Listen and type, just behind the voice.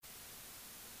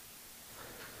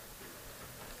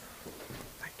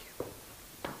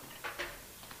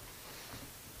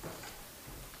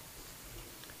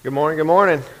Good morning, good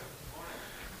morning.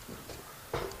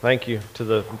 Thank you to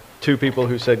the two people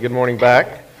who said good morning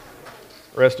back.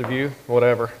 Rest of you,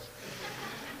 whatever.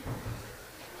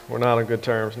 We're not on good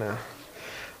terms now.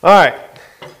 All right.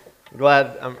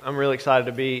 I'm really excited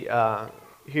to be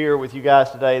here with you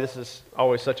guys today. This is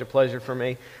always such a pleasure for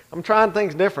me. I'm trying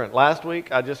things different. Last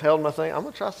week, I just held my thing. I'm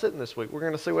going to try sitting this week. We're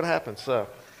going to see what happens. So,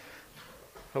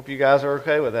 hope you guys are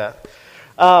okay with that.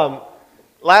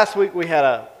 Last week, we had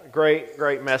a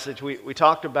great message. We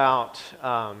talked about,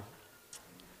 I'm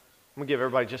going to give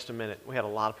everybody just a minute. We had a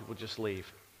lot of people just leave.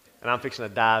 And I'm fixing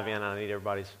to dive in. I need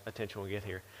everybody's attention when we get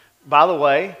here. By the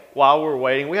way, while we're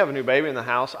waiting, we have a new baby in the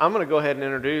house. I'm going to go ahead and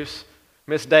introduce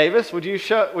Miss Davis. Would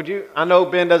you? I know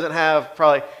Ben doesn't have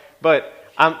probably, but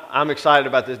I'm excited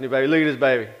about this new baby. Look at this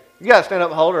baby. You got to stand up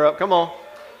and hold her up. Come on.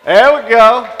 There we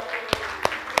go.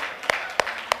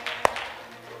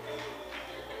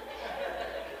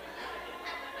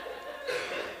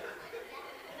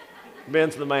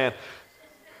 Ben's the man.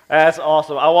 That's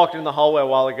awesome. I walked in the hallway a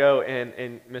while ago,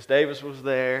 and Miss Davis was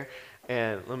there,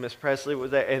 and Miss Presley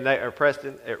was there, and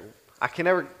Preston. I can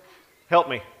never help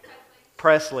me.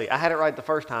 Presley. I had it right the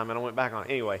first time, and I went back on it.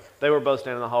 Anyway, they were both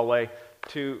standing in the hallway,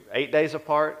 8 days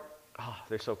apart. Oh,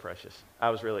 they're so precious.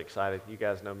 I was really excited. You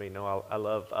guys know me. I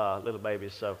love little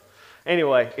babies. So,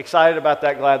 anyway, excited about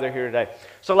that. Glad they're here today.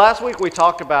 So last week we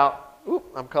talked about.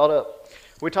 I'm caught up.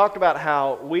 We talked about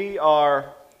how we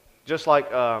are just like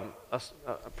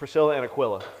Priscilla and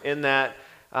Aquila, in that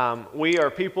we are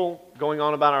people going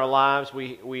on about our lives.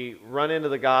 We run into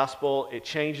the gospel. It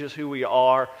changes who we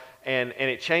are, and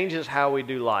it changes how we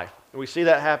do life. We see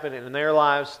that happen in their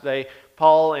lives.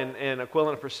 Paul and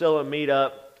Aquila and Priscilla meet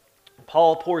up.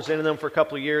 Paul pours into them for a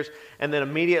couple of years, and then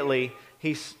immediately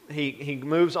he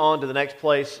moves on to the next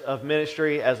place of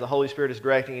ministry as the Holy Spirit is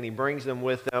directing, and he brings them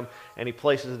with them, and he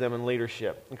places them in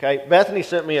leadership. Okay, Bethany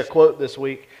sent me a quote this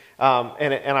week.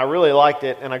 And I really liked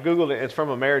it, and I Googled it. It's from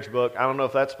a marriage book. I don't know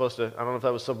if that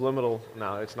was subliminal.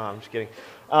 No, it's not. I'm just kidding.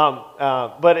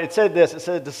 But it said this. It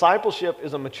said, discipleship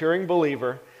is a maturing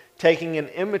believer taking an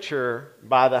immature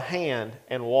by the hand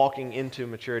and walking into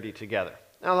maturity together.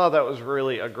 I thought that was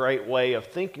really a great way of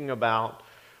thinking about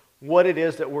what it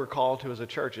is that we're called to as a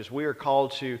church. Is we are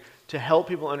called to help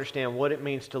people understand what it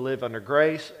means to live under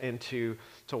grace and to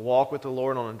walk with the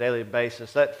Lord on a daily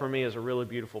basis. That, for me, is a really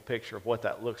beautiful picture of what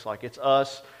that looks like. It's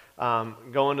us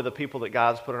going to the people that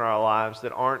God's put in our lives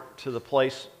that aren't to the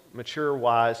place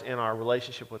mature-wise in our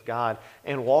relationship with God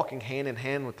and walking hand in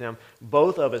hand with them,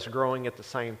 both of us growing at the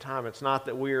same time. It's not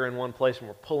that we're in one place and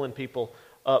we're pulling people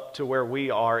up to where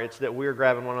we are. It's that we're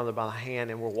grabbing one another by the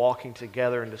hand and we're walking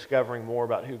together and discovering more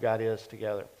about who God is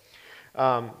together.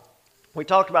 We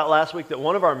talked about last week that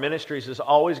one of our ministries is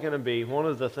always going to be, one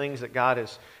of the things that God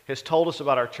has told us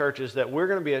about our church is that we're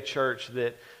going to be a church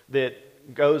that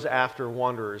goes after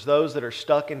wanderers, those that are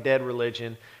stuck in dead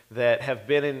religion, that have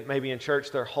been maybe in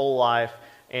church their whole life,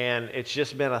 and it's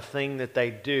just been a thing that they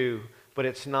do, but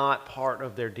it's not part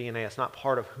of their DNA. It's not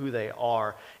part of who they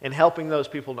are, and helping those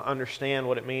people to understand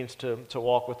what it means to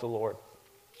walk with the Lord.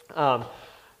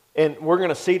 And we're going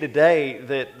to see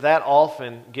today that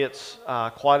often gets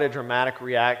quite a dramatic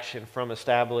reaction from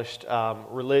established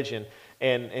religion,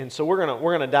 and so we're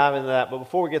going to dive into that. But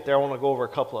before we get there, I want to go over a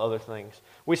couple of other things.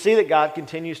 We see that God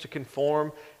continues to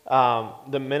conform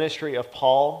the ministry of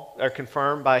Paul, or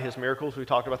confirmed by his miracles. We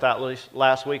talked about that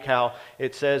last week. How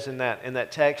it says in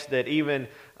that text that even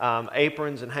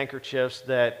aprons and handkerchiefs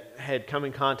that had come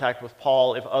in contact with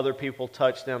Paul, if other people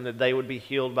touched them, that they would be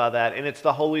healed by that. And it's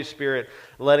the Holy Spirit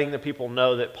letting the people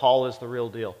know that Paul is the real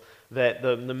deal, that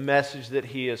the message that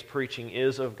he is preaching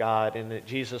is of God, and that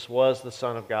Jesus was the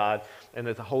Son of God, and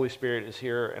that the Holy Spirit is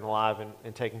here and alive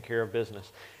and taking care of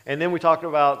business. And then we talked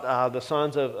about the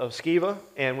sons of Sceva,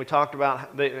 and we talked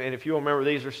about, and if you remember,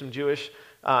 these are some Jewish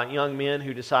young men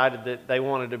who decided that they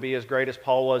wanted to be as great as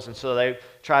Paul was, and so they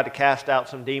tried to cast out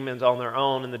some demons on their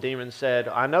own, and the demons said,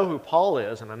 I know who Paul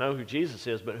is, and I know who Jesus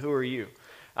is, but who are you?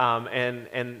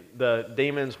 And the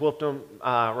demons whooped them,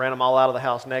 ran them all out of the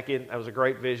house naked. That was a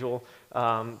great visual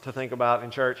to think about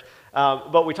in church.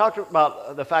 But we talked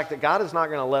about the fact that God is not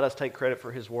going to let us take credit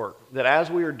for his work, that as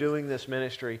we are doing this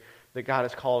ministry that God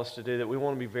has called us to do, that we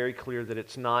want to be very clear that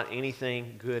it's not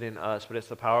anything good in us, but it's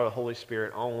the power of the Holy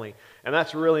Spirit only. And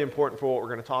that's really important for what we're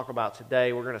going to talk about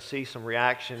today. We're going to see some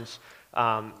reactions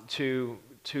to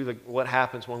what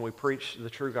happens when we preach the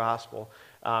true gospel.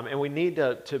 And we need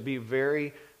to be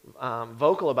very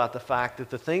vocal about the fact that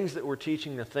the things that we're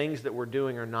teaching, the things that we're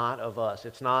doing are not of us.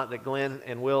 It's not that Glenn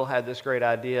and Will had this great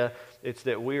idea. It's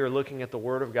that we are looking at the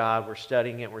Word of God, we're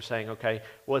studying it, we're saying, okay,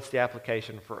 what's the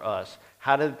application for us?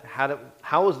 How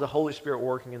is the Holy Spirit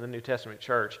working in the New Testament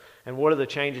church? And what are the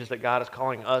changes that God is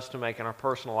calling us to make in our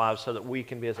personal lives so that we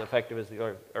can be as effective as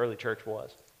the early church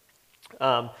was?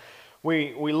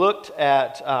 We looked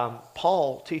at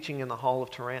Paul teaching in the Hall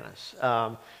of Tyrannus.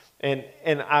 And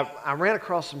I ran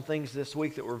across some things this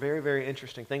week that were very, very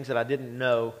interesting, things that I didn't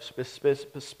know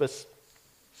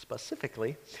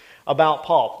specifically about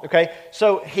Paul. Okay,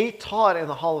 so he taught in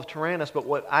the Hall of Tyrannus, but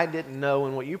what I didn't know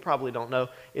and what you probably don't know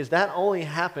is that only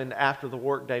happened after the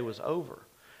workday was over.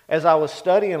 As I was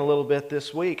studying a little bit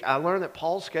this week, I learned that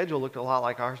Paul's schedule looked a lot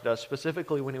like ours does,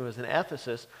 specifically when he was in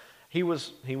Ephesus. He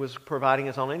was providing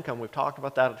his own income. We've talked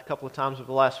about that a couple of times over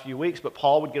the last few weeks, but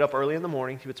Paul would get up early in the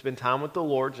morning. He would spend time with the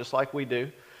Lord, just like we do,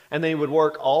 and then he would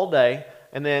work all day.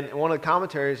 And then one of the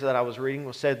commentaries that I was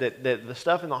reading said that the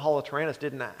stuff in the Hall of Tyrannus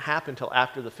didn't happen until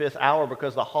after the 5th hour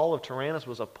because the Hall of Tyrannus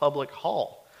was a public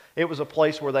hall. It was a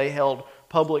place where they held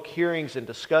public hearings and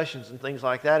discussions and things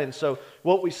like that. And so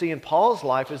what we see in Paul's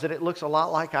life is that it looks a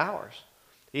lot like ours.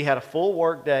 He had a full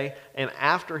work day, and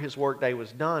after his work day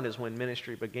was done is when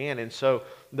ministry began. And so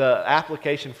the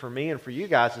application for me and for you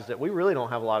guys is that we really don't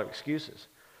have a lot of excuses.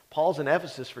 Paul's in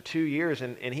Ephesus for 2 years,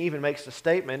 and he even makes the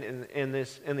statement in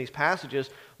these passages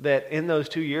that in those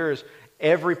 2 years,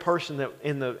 every person that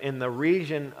in the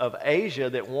region of Asia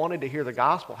that wanted to hear the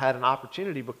gospel had an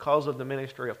opportunity because of the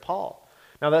ministry of Paul.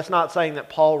 Now, that's not saying that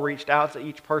Paul reached out to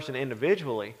each person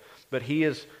individually, but he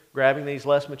is grabbing these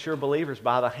less mature believers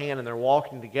by the hand, and they're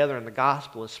walking together, and the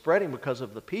gospel is spreading because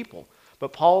of the people.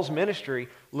 But Paul's ministry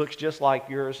looks just like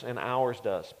yours and ours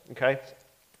does, okay?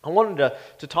 I wanted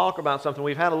to talk about something.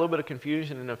 We've had a little bit of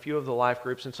confusion in a few of the life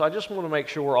groups, and so I just want to make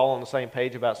sure we're all on the same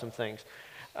page about some things.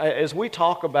 As we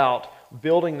talk about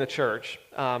building the church,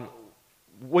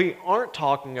 we aren't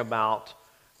talking about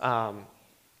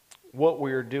what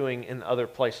we're doing in other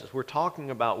places. We're talking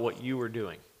about what you are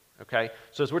doing. Okay,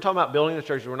 so as we're talking about building the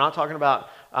church, we're not talking about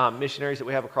missionaries that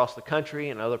we have across the country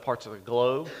and other parts of the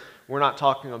globe. We're not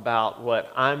talking about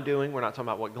what I'm doing. We're not talking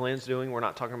about what Glenn's doing. We're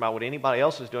not talking about what anybody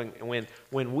else is doing.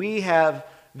 When we have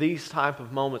these type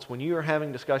of moments, when you are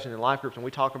having discussions in life groups and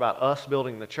we talk about us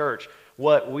building the church,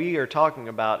 what we are talking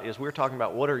about is we're talking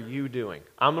about what are you doing.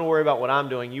 I'm going to worry about what I'm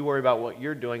doing. You worry about what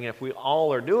you're doing. And if we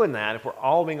all are doing that, if we're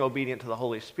all being obedient to the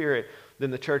Holy Spirit, then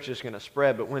the church is going to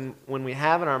spread. But when we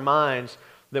have in our minds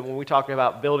that when we talk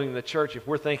about building the church, if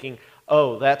we're thinking,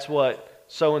 oh, that's what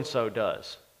so-and-so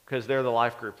does because they're the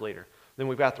life group leader, then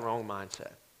we've got the wrong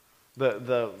mindset.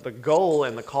 The goal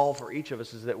and the call for each of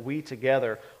us is that we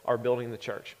together are building the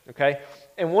church, okay?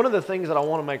 And one of the things that I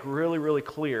want to make really, really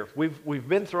clear, we've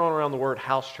been throwing around the word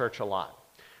house church a lot.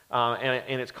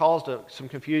 And it's caused some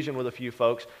confusion with a few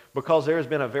folks because there has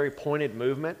been a very pointed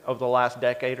movement over the last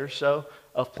decade or so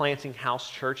of planting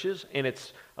house churches, and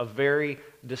it's a very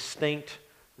distinct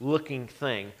looking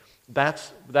thing.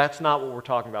 That's not what we're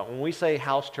talking about. When we say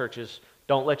house churches,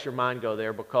 don't let your mind go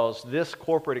there because this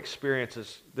corporate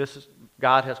experience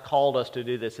God has called us to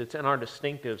do this. It's in our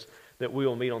distinctives that we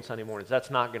will meet on Sunday mornings.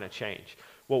 That's not going to change.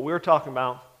 What we're talking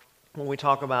about when we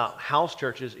talk about house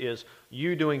churches is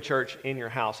you doing church in your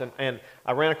house. And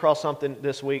I ran across something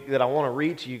this week that I want to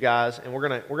read to you guys, and we're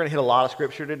gonna hit a lot of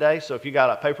scripture today. So if you got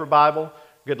a paper Bible,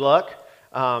 good luck.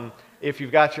 If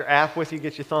you've got your app with you,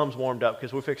 get your thumbs warmed up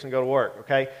because we're fixing to go to work,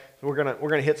 okay? So we're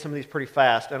gonna hit some of these pretty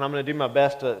fast, and I'm gonna do my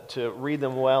best to read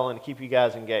them well and keep you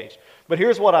guys engaged. But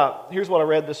here's what I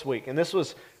read this week, and this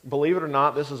was, believe it or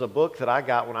not, this is a book that I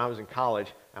got when I was in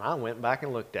college, and I went back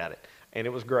and looked at it, and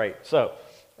it was great. So,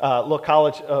 Willow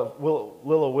College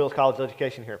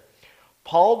education here.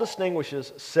 Paul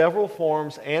distinguishes several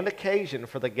forms and occasion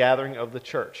for the gathering of the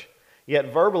church.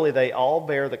 Yet verbally they all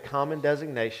bear the common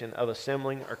designation of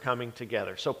assembling or coming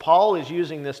together. So Paul is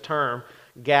using this term,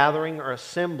 gathering or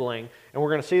assembling, and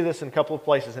we're going to see this in a couple of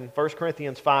places. In 1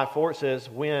 Corinthians 5:4 it says,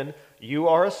 when you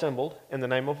are assembled in the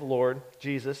name of the Lord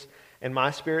Jesus, and my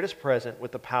spirit is present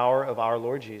with the power of our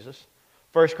Lord Jesus.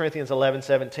 1 Corinthians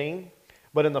 11:17,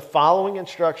 but in the following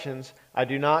instructions I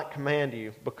do not command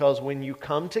you, because when you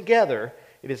come together,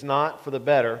 it is not for the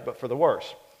better, but for the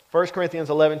worse. 1 Corinthians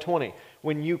 11:20,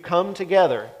 when you come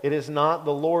together, it is not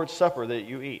the Lord's Supper that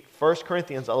you eat. 1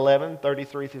 Corinthians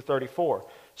 11:33-34.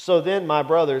 So then, my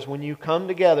brothers, when you come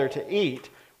together to eat,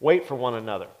 wait for one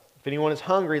another. If anyone is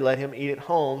hungry, let him eat at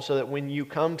home, so that when you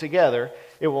come together,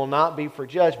 it will not be for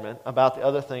judgment. About the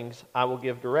other things, I will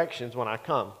give directions when I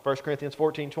come. 1 Corinthians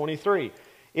 14:23.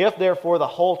 If therefore the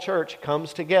whole church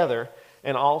comes together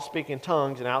and all speak in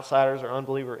tongues, and outsiders or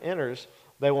unbeliever enters,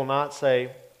 they will not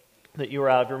say that you are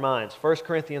out of your minds. 1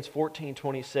 Corinthians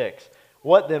 14:26.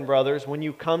 What then, brothers, when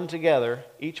you come together,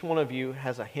 each one of you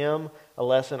has a hymn, a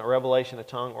lesson, a revelation, a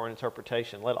tongue, or an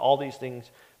interpretation. Let all these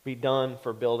things be done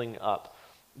for building up.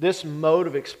 This mode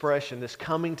of expression, this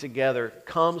coming together,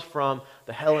 comes from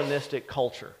the Hellenistic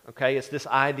culture. Okay, it's this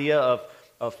idea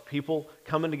of people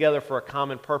coming together for a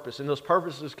common purpose. And those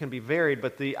purposes can be varied,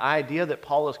 but the idea that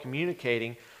Paul is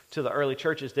communicating to the early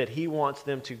church is that he wants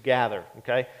them to gather.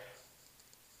 Okay,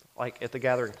 like at the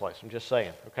gathering place, I'm just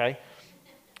saying. Okay.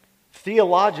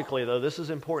 Theologically, though, this is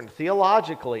important.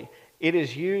 Theologically, it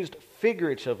is used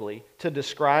figuratively to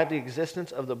describe the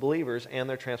existence of the believers and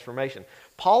their transformation.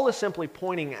 Paul is simply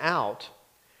pointing out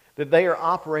that they are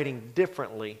operating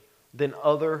differently than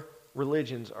other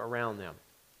religions around them.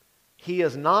 He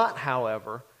is not,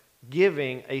 however,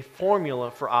 giving a formula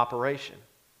for operation.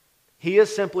 He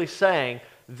is simply saying,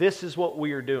 this is what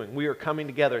we are doing. We are coming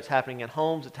together. It's happening in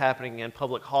homes. It's happening in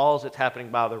public halls. It's happening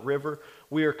by the river.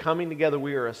 We are coming together.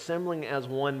 We are assembling as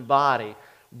one body.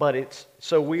 But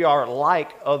so we are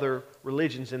like other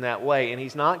religions in that way. And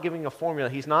he's not giving a formula.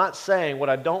 He's not saying, what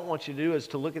I don't want you to do is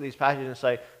to look at these passages and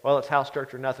say, well, it's house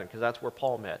church or nothing, because that's where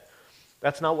Paul met.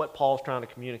 That's not what Paul's trying to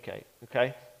communicate.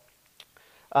 Okay?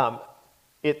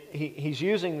 He's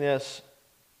using this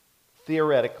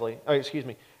figuratively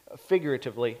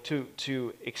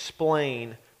to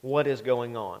explain what is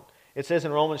going on. It says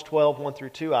in Romans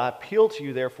 12:1-2, I appeal to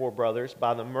you, therefore, brothers,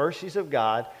 by the mercies of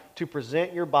God, to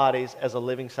present your bodies as a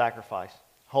living sacrifice,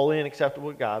 holy and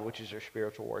acceptable to God, which is your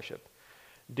spiritual worship.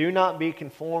 Do not be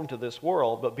conformed to this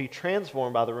world, but be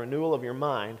transformed by the renewal of your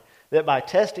mind, that by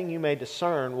testing you may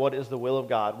discern what is the will of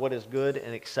God, what is good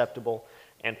and acceptable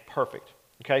and perfect.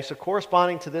 Okay, so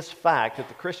corresponding to this fact that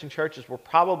the Christian churches were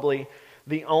probably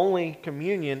the only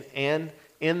communion and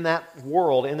in that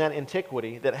world, in that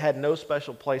antiquity, that had no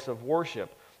special place of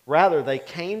worship. Rather, they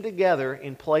came together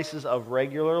in places of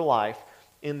regular life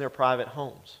in their private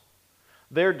homes.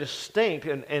 They're distinct,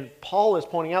 and Paul is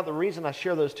pointing out the reason I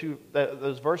share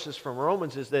those verses from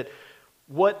Romans is that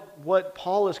what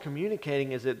Paul is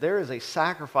communicating is that there is a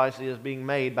sacrifice that is being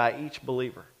made by each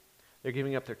believer. They're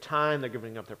giving up their time, they're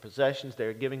giving up their possessions,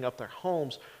 they're giving up their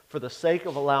homes for the sake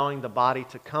of allowing the body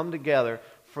to come together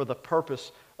for the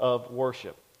purpose of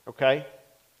worship. Okay?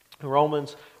 In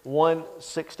Romans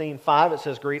 1:16-5, it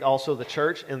says, greet also the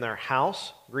church in their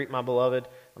house. Greet my beloved,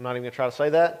 I'm not even going to try to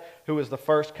say that, who is the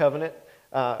first convert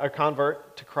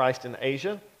to Christ in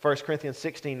Asia. 1 Corinthians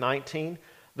 16:19,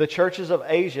 the churches of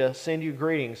Asia send you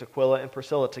greetings, Aquila and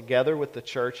Priscilla, together with the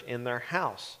church in their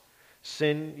house.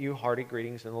 Send you hearty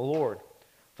greetings in the Lord.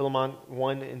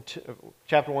 Philemon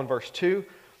chapter 1, verse 2,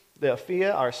 the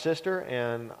Aphia, our sister,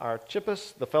 and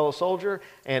Archippus, the fellow soldier,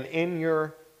 and in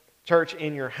your church,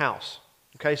 in your house.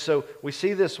 Okay, so we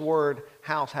see this word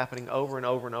house happening over and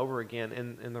over and over again,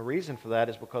 and the reason for that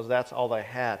is because that's all they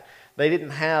had. They didn't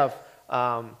have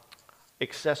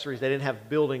accessories, they didn't have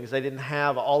buildings, they didn't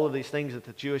have all of these things that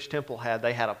the Jewish temple had.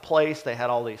 They had a place, they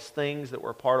had all these things that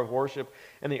were part of worship,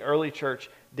 and the early church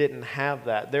didn't have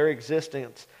that. Their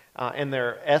existence and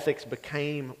their ethics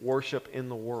became worship in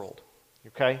the world.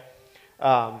 Okay?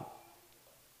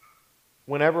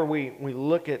 Whenever we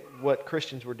look at what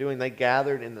Christians were doing, they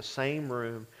gathered in the same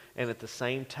room and at the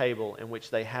same table in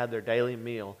which they had their daily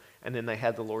meal, and then they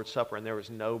had the Lord's Supper, and there was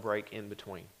no break in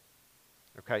between.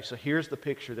 Okay, so here's the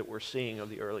picture that we're seeing of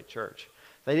the early church.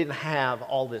 They didn't have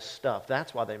all this stuff.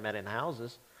 That's why they met in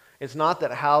houses. It's not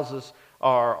that houses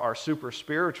are super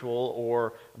spiritual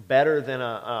or better than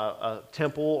a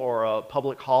temple or a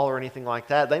public hall or anything like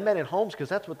that. They met in homes because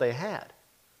that's what they had.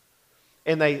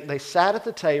 And they sat at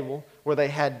the table where they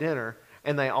had dinner,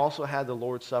 and they also had the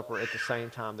Lord's Supper at the same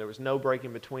time. There was no break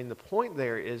in between. The point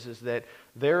there is that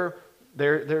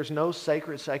there's no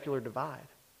sacred secular divide.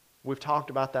 We've talked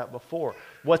about that before.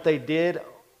 What they did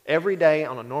every day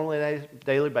on a normal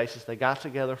daily basis, they got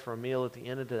together for a meal at the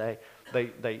end of the day.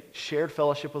 They shared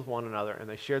fellowship with one another, and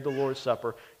they shared the Lord's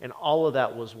Supper, and all of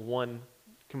that was one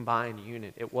combined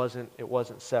unit. It wasn't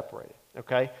separated.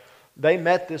 Okay? They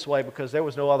met this way because there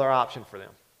was no other option for them.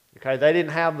 Okay? They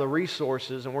didn't have the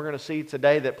resources, and we're going to see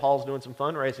today that Paul's doing some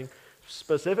fundraising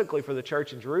specifically for the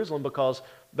church in Jerusalem because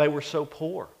they were so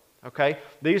poor. Okay?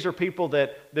 These are people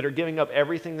that are giving up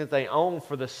everything that they own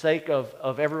for the sake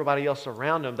of everybody else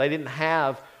around them. They didn't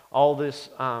have all this,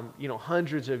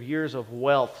 hundreds of years of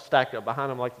wealth stacked up behind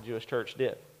them like the Jewish church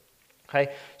did.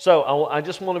 Okay? So I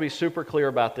just want to be super clear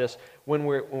about this. When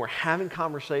we're having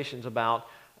conversations about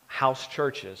house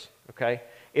churches, okay,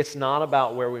 it's not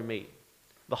about where we meet.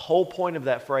 The whole point of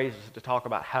that phrase is to talk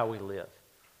about how we live.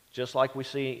 just like we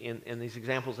see in these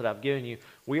examples that I've given you,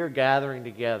 we are gathering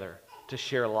together to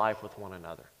share life with one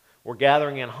another. We're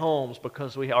gathering in homes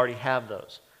because we already have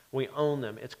those. We own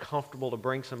them. It's comfortable to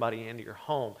bring somebody into your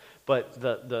home. But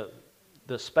the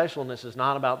specialness is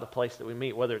not about the place that we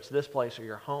meet, whether it's this place or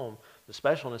your home. The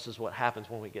specialness is what happens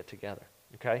when we get together.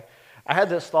 Okay? I had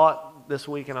this thought this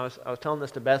week, and I was telling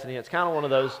this to Bethany. It's kind of one of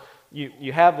those,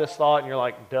 you have this thought, and you're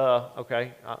like, duh,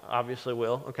 okay, I obviously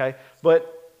will, okay?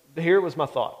 But here was my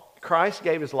thought. Christ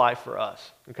gave his life for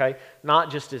us, okay? Not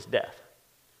just his death.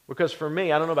 Because for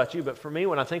me, I don't know about you, but for me,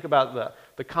 when I think about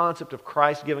the concept of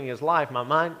Christ giving his life, my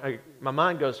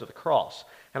mind goes to the cross.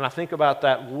 And I think about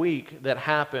that week that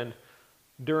happened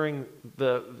during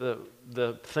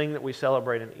the thing that we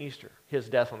celebrate in Easter, his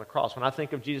death on the cross. When I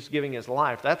think of Jesus giving his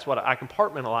life, that's what I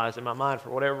compartmentalize in my mind for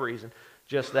whatever reason,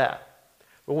 just that.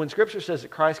 But when Scripture says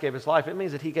that Christ gave his life, it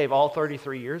means that he gave all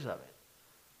 33 years of it.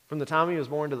 From the time he was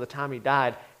born to the time he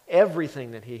died,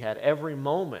 everything that he had, every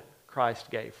moment, Christ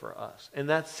gave for us. And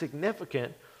that's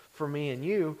significant for me and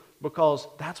you because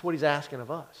that's what he's asking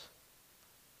of us.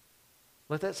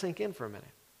 Let that sink in for a minute.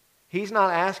 He's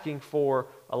not asking for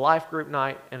a life group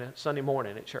night and a Sunday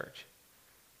morning at church.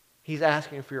 He's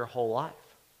asking for your whole life.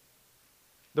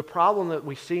 The problem that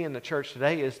we see in the church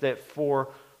today is that for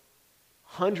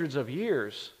hundreds of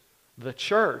years, the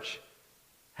church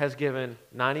has given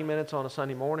 90 minutes on a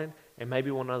Sunday morning and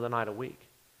maybe one other night a week.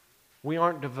 We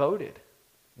aren't devoted.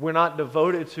 We're not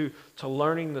devoted to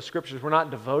learning the Scriptures. We're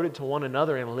not devoted to one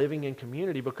another and living in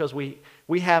community because we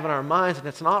have in our minds, and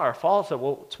it's not our fault,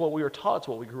 it's what we were taught, it's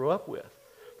what we grew up with.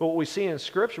 But what we see in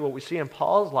Scripture, what we see in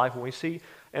Paul's life, what we see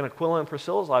in Aquila and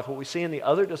Priscilla's life, what we see in the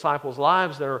other disciples'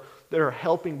 lives that are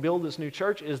helping build this new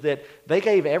church is that they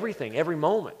gave everything, every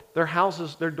moment. Their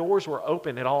houses, their doors were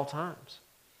open at all times.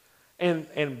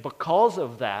 And because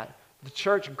of that, the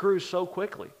church grew so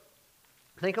quickly.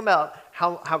 Think about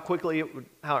how quickly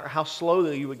how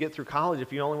slowly you would get through college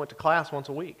if you only went to class once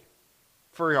a week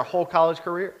for your whole college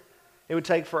career. It would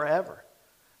take forever.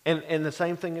 And the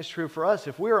same thing is true for us.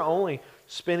 If we are only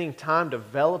spending time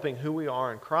developing who we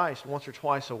are in Christ once or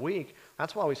twice a week,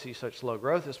 that's why we see such slow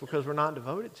growth. It's because we're not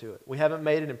devoted to it. We haven't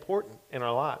made it important in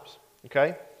our lives.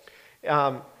 Okay?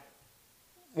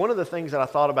 One of the things that I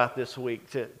thought about this week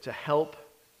to help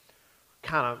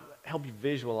you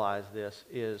visualize this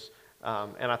is,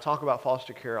 and I talk about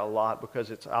foster care a lot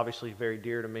because it's obviously very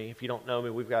dear to me. If you don't know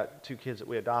me, we've got 2 kids that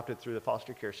we adopted through the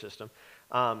foster care system.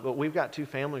 But we've got 2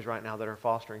 families right now that are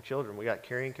fostering children. We got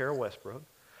Carrie and Carol Westbrook,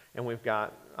 and we've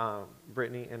got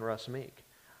Brittany and Russ Meek.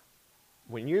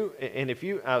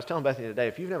 I was telling Bethany today,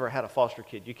 if you've never had a foster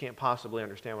kid, you can't possibly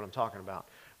understand what I'm talking about.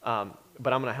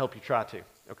 But I'm going to help you try to,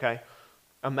 okay?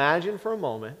 Imagine for a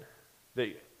moment that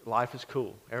life is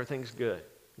cool. Everything's good.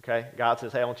 Okay, God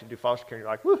says, hey, I want you to do foster care. And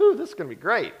you're like, woohoo, this is going to be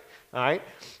great. All right?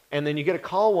 And then you get a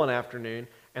call one afternoon,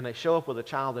 and they show up with a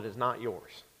child that is not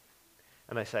yours.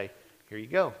 And they say, here you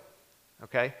go.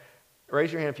 Okay?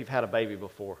 Raise your hand if you've had a baby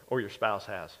before, or your spouse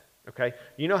has. Okay?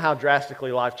 You know how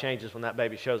drastically life changes when that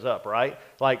baby shows up, right?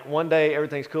 Like one day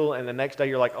everything's cool, and the next day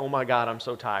you're like, oh my God, I'm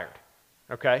so tired.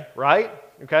 Okay? Right?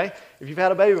 Okay? If you've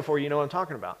had a baby before, you know what I'm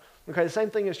talking about. Okay, the same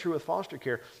thing is true with foster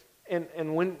care.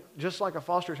 And when, just like a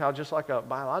foster child, just like a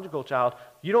biological child,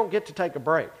 you don't get to take a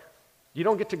break. You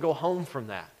don't get to go home from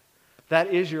that.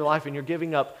 That is your life, and you're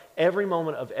giving up every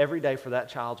moment of every day for that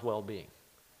child's well-being.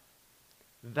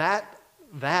 That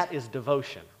is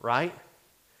devotion, right?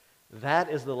 That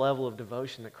is the level of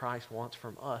devotion that Christ wants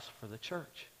from us for the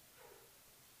church.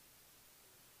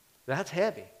 That's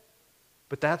heavy,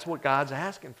 but that's what God's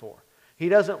asking for. He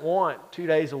doesn't want 2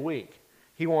 days a week.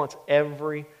 He wants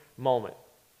every moment.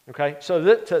 Okay,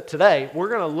 so today we're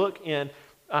going to look in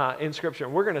Scripture,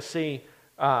 and we're going to see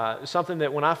something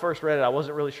that when I first read it, I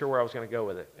wasn't really sure where I was going to go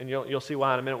with it. And you'll see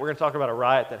why in a minute. We're going to talk about a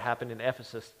riot that happened in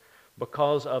Ephesus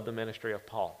because of the ministry of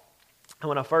Paul. And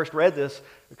when I first read this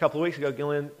a couple of weeks ago,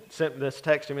 Gillian sent this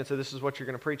text to me and said, this is what you're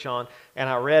going to preach on. And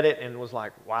I read it and was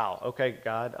like, wow, okay,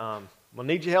 God, we'll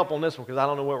need your help on this one because I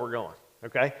don't know where we're going.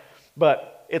 Okay,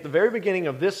 but at the very beginning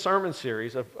of this sermon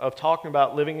series of talking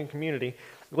about living in community,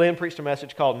 Glenn preached a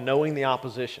message called Knowing the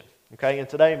Opposition. Okay, and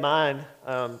today mine,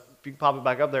 if you can pop it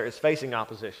back up there, is Facing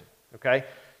Opposition. Okay,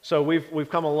 so we've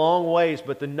come a long ways,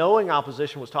 but the knowing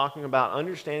opposition was talking about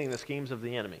understanding the schemes of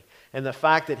the enemy and the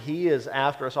fact that he is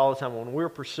after us all the time. When we're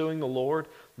pursuing the Lord,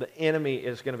 the enemy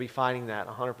is going to be fighting that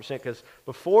 100% because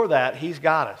before that, he's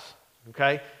got us.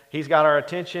 Okay, he's got our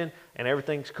attention and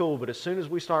everything's cool, but as soon as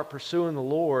we start pursuing the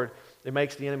Lord, it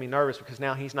makes the enemy nervous because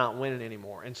now he's not winning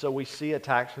anymore. And so we see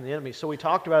attacks from the enemy. So we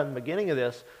talked about in the beginning of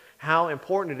this how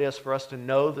important it is for us to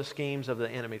know the schemes of the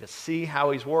enemy, to see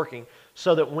how he's working,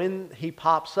 so that when he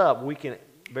pops up, we can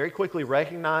very quickly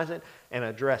recognize it and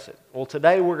address it. Well,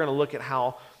 today we're going to look at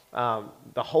how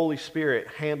the Holy Spirit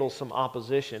handles some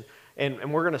opposition,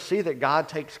 and we're going to see that God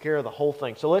takes care of the whole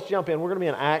thing. So let's jump in. We're going to be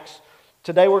in Acts.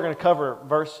 Today we're going to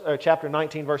cover chapter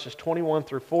 19, verses 21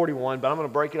 through 41, but I'm going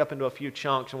to break it up into a few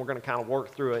chunks, and we're going to kind of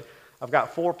work through it. I've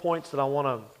got 4 points that I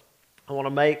want to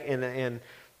make in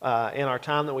our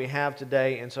time that we have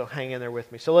today, and so hang in there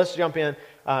with me. So let's jump in,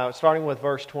 starting with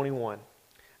verse 21.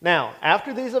 Now,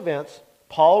 after these events,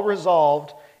 Paul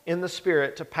resolved in the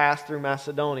Spirit to pass through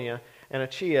Macedonia and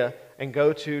Achaia and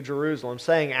go to Jerusalem,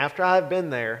 saying, after I have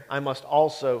been there, I must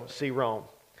also see Rome.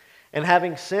 And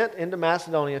having sent into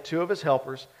Macedonia 2 of his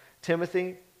helpers,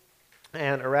 Timothy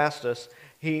and Erastus,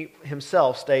 he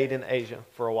himself stayed in Asia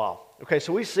for a while. Okay,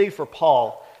 so we see for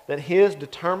Paul that his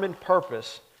determined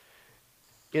purpose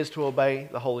is to obey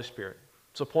the Holy Spirit.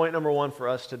 So point number 1 for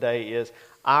us today is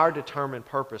our determined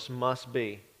purpose must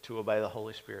be to obey the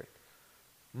Holy Spirit.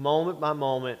 Moment by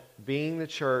moment, being the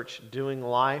church, doing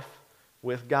life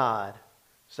with God,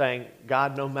 saying,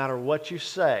 God, no matter what you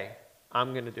say,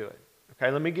 I'm going to do it.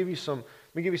 Okay, let me give you some.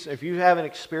 If you haven't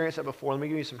experienced that before, let me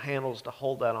give you some handles to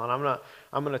hold that on.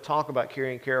 I'm going to talk about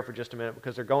Carrie and Kara for just a minute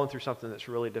because they're going through something that's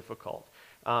really difficult.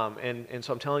 And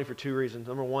so I'm telling you for 2 reasons.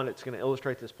 Number 1, it's going to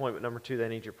illustrate this point, but number 2, they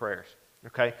need your prayers.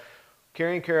 Okay?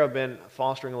 Carrie and Kara have been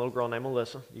fostering a little girl named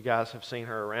Alyssa. You guys have seen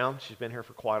her around. She's been here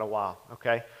for quite a while.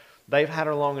 Okay? They've had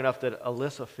her long enough that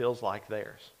Alyssa feels like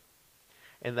theirs.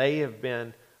 And they have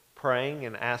been praying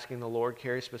and asking the Lord.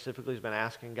 Carrie specifically has been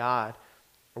asking God,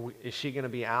 is she going to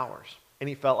be ours? And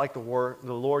he felt like the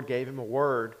Lord gave him a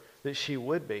word that she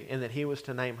would be, and that he was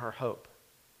to name her Hope.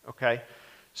 Okay?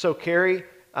 So Carrie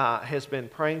has been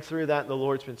praying through that. The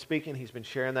Lord's been speaking. He's been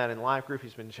sharing that in life group.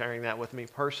 He's been sharing that with me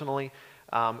personally.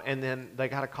 And then they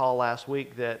got a call last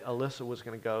week that Alyssa was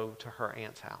going to go to her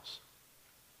aunt's house.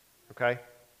 Okay?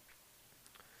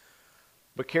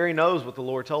 But Carrie knows what the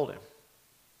Lord told him.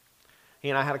 He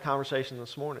and I had a conversation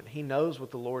this morning. He knows what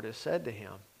the Lord has said to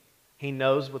him. He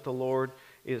knows what the Lord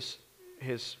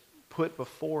has put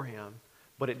before him,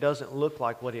 but it doesn't look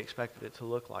like what he expected it to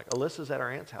look like. Alyssa's at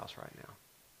her aunt's house right now.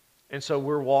 And so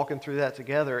we're walking through that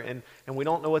together, and we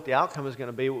don't know what the outcome is going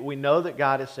to be. We know that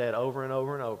God has said over and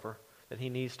over and over that he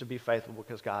needs to be faithful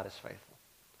because God is faithful.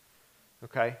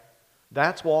 Okay?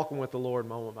 That's walking with the Lord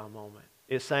moment by moment.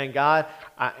 It's saying, God,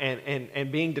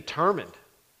 and being determined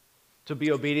to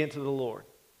be obedient to the Lord.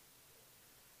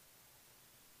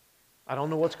 I don't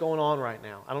know what's going on right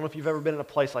now. I don't know if you've ever been in a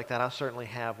place like that. I certainly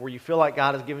have, where you feel like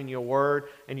God has given you a word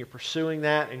and you're pursuing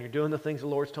that and you're doing the things the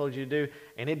Lord's told you to do,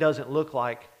 and it doesn't look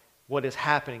like what is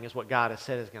happening is what God has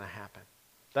said is going to happen.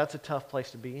 That's a tough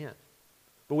place to be in.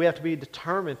 But we have to be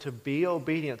determined to be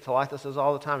obedient. Talitha says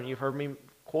all the time, and you've heard me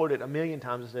quote it a million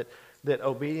times, is that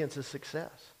obedience is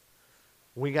success.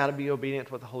 We got to be obedient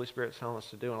to what the Holy Spirit's telling us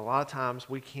to do. And a lot of times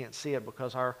we can't see it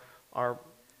because our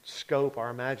scope,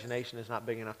 our imagination is not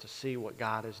big enough to see what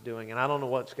God is doing. And I don't know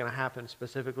what's going to happen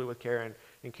specifically with Carrie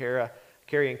and Kara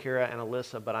and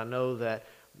Alyssa, but I know that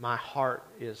my heart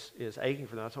is aching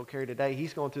for them. I told Carrie today,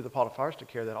 he's going through the pot of foster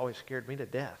care that always scared me to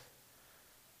death.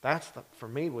 That's for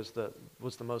me was the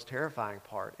most terrifying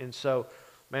part. And so,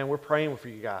 man, we're praying for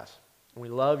you guys. And we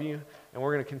love you, and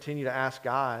we're going to continue to ask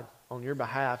God on your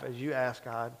behalf as you ask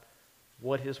God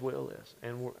what his will is.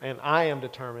 And I am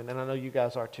determined, and I know you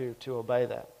guys are too, to obey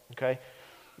that. Okay?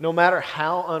 No matter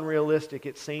how unrealistic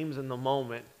it seems in the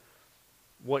moment,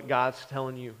 what God's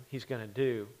telling you he's going to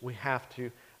do, we have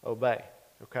to obey.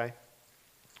 Okay?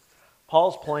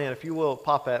 Paul's plan, if you will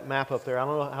pop that map up there. I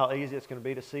don't know how easy it's going to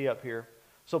be to see up here.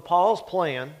 So Paul's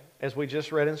plan, as we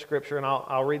just read in Scripture, and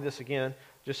I'll read this again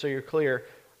just so you're clear.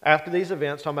 After these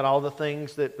events, talking about all the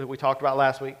things that we talked about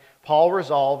last week, Paul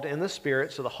resolved in the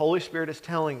Spirit, so the Holy Spirit is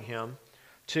telling him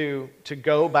to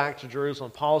go back to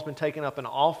Jerusalem. Paul's been taking up an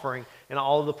offering in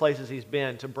all of the places he's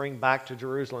been to bring back to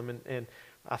Jerusalem, and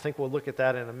I think we'll look at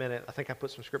that in a minute. I think I put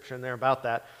some Scripture in there about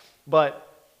that. But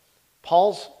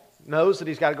Paul knows that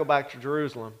he's got to go back to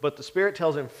Jerusalem, but the Spirit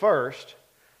tells him first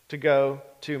to go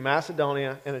to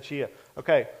Macedonia and Achaia.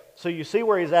 Okay, so you see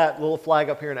where he's at, little flag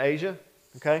up here in Asia,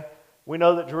 okay? We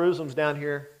know that Jerusalem's down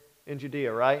here in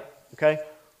Judea, right? Okay?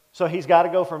 So he's got to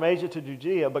go from Asia to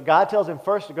Judea, but God tells him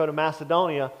first to go to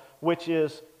Macedonia, which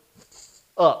is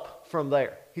up from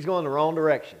there. He's going the wrong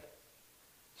direction.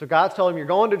 So God's told him, you're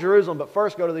going to Jerusalem, but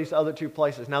first go to these other two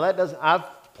places. Now I've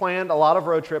planned a lot of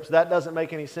road trips. That doesn't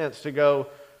make any sense to go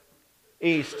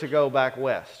east to go back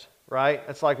west, right?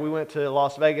 It's like we went to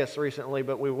Las Vegas recently,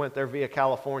 but we went there via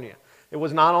California. It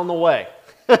was not on the way.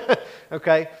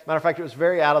 Okay? Matter of fact, it was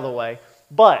very out of the way.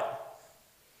 But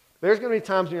there's going to be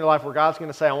times in your life where God's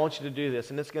going to say, I want you to do this,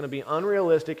 and it's going to be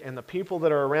unrealistic, and the people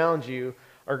that are around you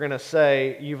are going to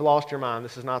say, you've lost your mind.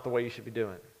 This is not the way you should be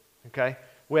doing it. Okay?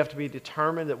 We have to be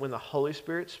determined that when the Holy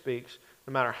Spirit speaks,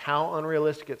 no matter how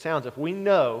unrealistic it sounds, if we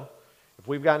know, if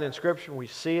we've gotten in Scripture, we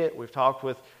see it, we've talked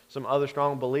with some other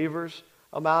strong believers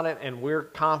about it, and we're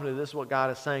confident this is what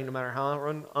God is saying, no matter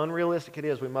how unrealistic it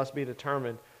is, we must be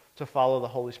determined to follow the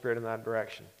Holy Spirit in that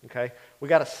direction. Okay? We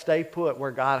got to stay put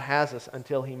where God has us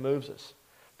until He moves us.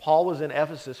 Paul was in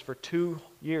Ephesus for 2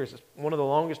 years. It's one of the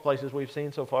longest places we've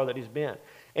seen so far that he's been.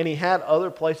 And he had other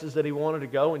places that he wanted to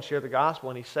go and share the gospel,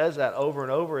 and he says that over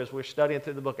and over as we're studying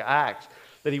through the book of Acts,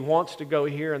 that he wants to go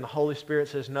here, and the Holy Spirit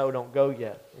says, no, don't go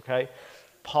yet. Okay?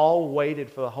 Paul waited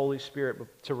for the Holy Spirit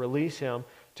to release him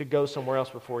to go somewhere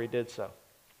else before he did so.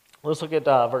 Let's look at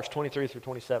verse 23 through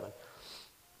 27. It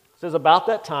says, about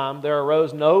that time there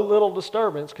arose no little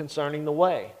disturbance concerning the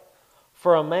way.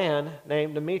 For a man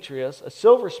named Demetrius, a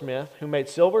silversmith who made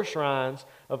silver shrines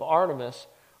of Artemis,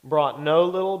 brought no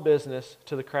little business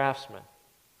to the craftsmen.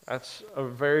 That's a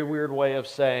very weird way of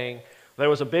saying there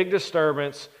was a big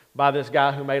disturbance by this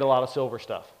guy who made a lot of silver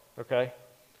stuff. Okay?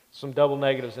 Some double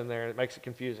negatives in there, and it makes it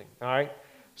confusing. All right?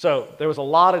 So there was a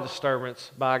lot of disturbance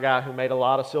by a guy who made a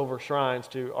lot of silver shrines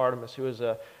to Artemis, who is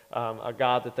a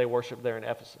god that they worship there in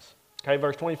Ephesus. Okay,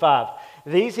 verse 25.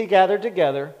 These he gathered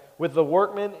together with the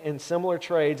workmen in similar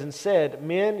trades and said,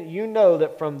 men, you know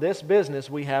that from this business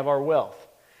we have our wealth.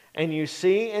 And you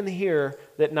see and hear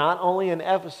that not only in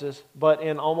Ephesus, but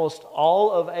in almost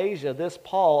all of Asia, this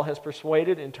Paul has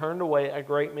persuaded and turned away a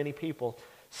great many people,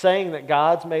 saying that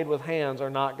gods made with hands are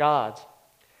not gods.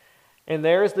 And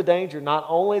there is the danger not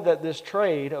only that this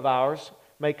trade of ours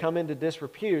may come into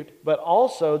disrepute, but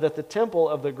also that the temple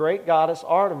of the great goddess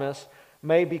Artemis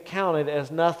may be counted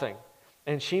as nothing,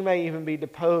 and she may even be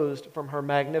deposed from her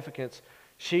magnificence,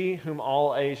 she whom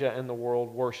all Asia and the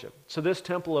world worship. So this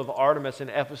temple of Artemis in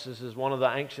Ephesus is one of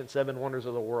the ancient 7 wonders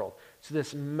of the world. It's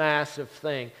this massive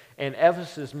thing, and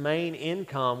Ephesus' main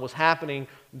income was happening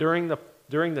during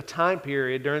the time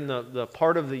period, during the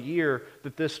part of the year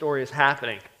that this story is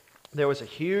happening. There was a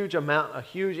huge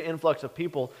influx of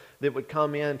people that would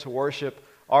come in to worship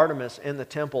Artemis in the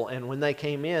temple, and when they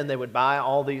came in, they would buy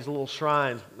all these little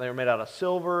shrines. They were made out of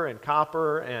silver and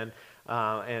copper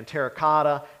and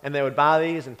terracotta, and they would buy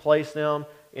these and place them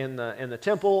in the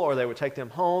temple, or they would take them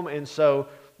home. And so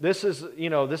this is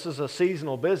a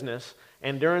seasonal business.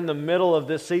 And during the middle of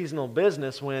this seasonal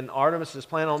business, when Artemis is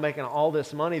planning on making all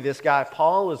this money, this guy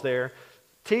Paul is there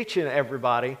teaching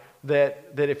everybody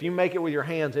that if you make it with your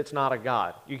hands, it's not a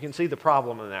god. You can see the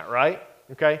problem in that, right?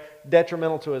 Okay?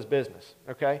 Detrimental to his business.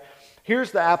 Okay?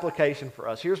 Here's the application for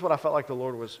us. Here's what I felt like the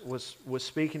Lord was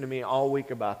speaking to me all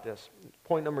week about this.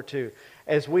 Point number 2.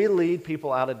 As we lead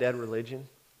people out of dead religion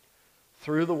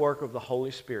through the work of the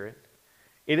Holy Spirit,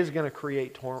 it is going to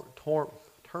create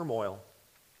turmoil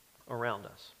around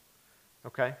us.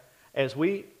 Okay? As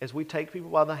we take people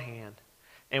by the hand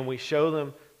and we show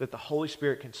them that the Holy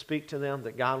Spirit can speak to them,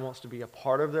 that God wants to be a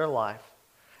part of their life,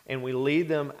 and we lead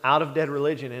them out of dead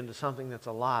religion into something that's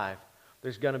alive,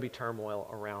 there's going to be turmoil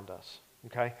around us.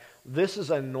 Okay? This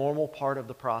is a normal part of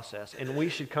the process, and we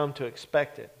should come to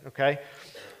expect it. Okay?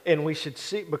 And we should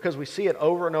see, because we see it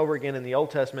over and over again in the Old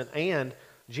Testament, and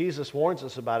Jesus warns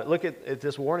us about it. Look at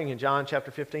this warning in John chapter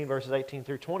 15, verses 18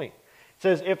 through 20. It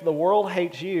says, if the world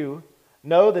hates you,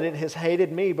 know that it has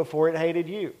hated me before it hated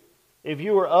you. If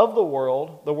you were of the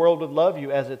world would love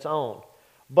you as its own.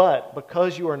 But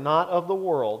because you are not of the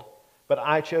world, but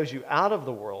I chose you out of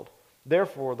the world,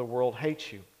 therefore the world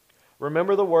hates you.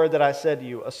 Remember the word that I said to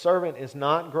you, a servant is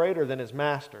not greater than his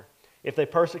master. If they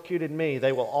persecuted me,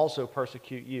 they will also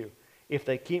persecute you. If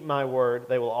they keep my word,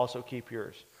 they will also keep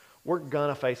yours. We're going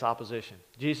to face opposition.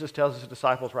 Jesus tells his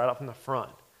disciples right up from the front,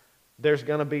 there's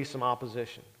going to be some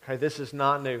opposition. Okay, this is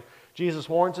not new. Jesus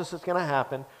warns us it's going to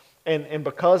happen, and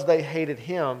because they hated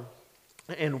him,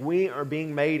 and we are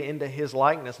being made into his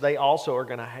likeness, they also are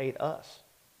going to hate us.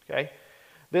 Okay?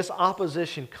 This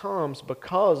opposition comes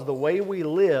because the way we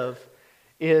live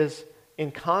is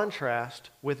in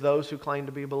contrast with those who claim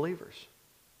to be believers.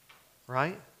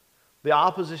 Right? The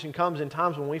opposition comes in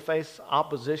times when we face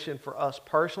opposition for us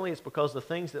personally. It's because the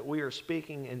things that we are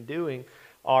speaking and doing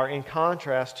are in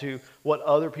contrast to what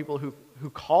other people who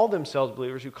call themselves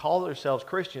believers, who call themselves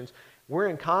Christians, we're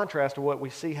in contrast to what we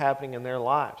see happening in their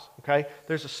lives. Okay?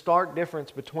 There's a stark difference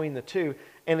between the two,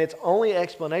 and its only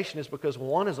explanation is because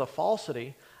one is a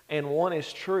falsity and one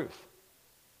is truth.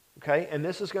 Okay? And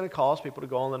this is going to cause people to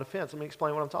go on the defense. Let me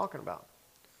explain what I'm talking about.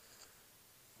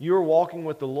 you're walking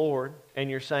with the Lord and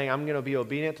you're saying, I'm going to be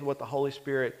obedient to what the Holy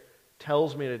Spirit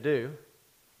tells me to do.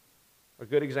 A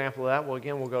good example of that, well,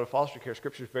 again, we'll go to foster care.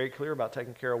 Scripture is very clear about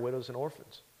taking care of widows and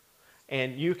orphans.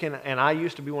 And you can, and I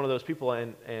used to be one of those people,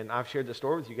 and I've shared this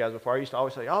story with you guys before. I used to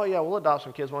always say, oh yeah, we'll adopt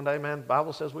some kids one day, man. The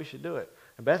Bible says we should do it.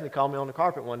 And Bethany called me on the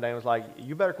carpet one day and was like,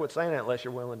 you better quit saying that unless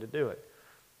you're willing to do it.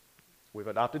 We've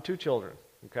adopted 2 children,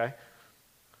 okay?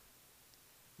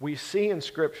 We see in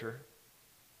Scripture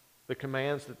the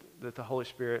commands that the Holy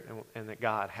Spirit and that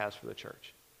God has for the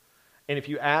church. And if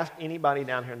you ask anybody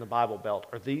down here in the Bible Belt,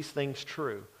 are these things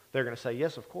true? They're going to say,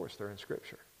 yes, of course, they're in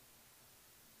Scripture.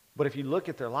 But if you look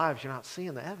at their lives, you're not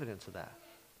seeing the evidence of that.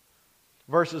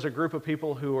 Versus a group of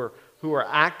people who are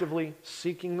actively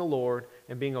seeking the Lord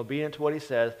and being obedient to what He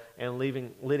says and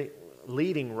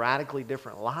leading radically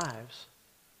different lives.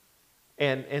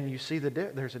 And you see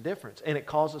there's a difference. And it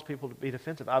causes people to be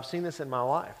defensive. I've seen this in my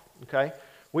life, okay?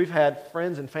 We've had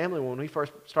friends and family when we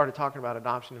first started talking about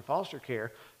adoption and foster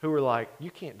care who were like,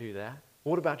 you can't do that.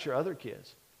 What about your other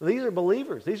kids? These are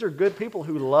believers. These are good people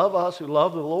who love us, who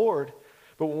love the Lord.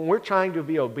 But when we're trying to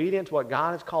be obedient to what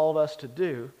God has called us to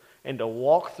do and to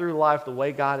walk through life the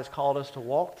way God has called us to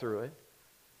walk through it,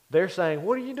 they're saying,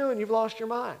 what are you doing? You've lost your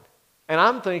mind. And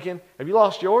I'm thinking, have you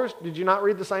lost yours? Did you not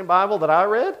read the same Bible that I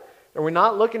read? Are we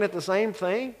not looking at the same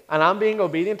thing? And I'm being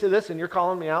obedient to this and you're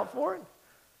calling me out for it?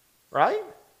 Right?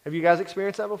 Have you guys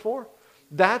experienced that before?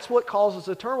 That's what causes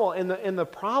the turmoil. And the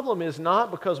problem is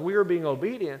not because we are being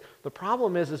obedient. The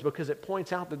problem is because it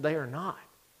points out that they are not.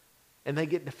 And they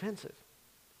get defensive.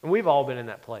 And we've all been in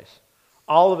that place.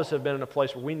 All of us have been in a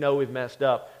place where we know we've messed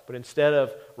up, but instead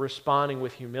of responding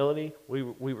with humility,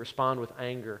 we respond with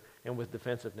anger and with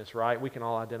defensiveness, right? We can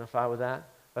all identify with that.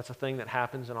 That's a thing that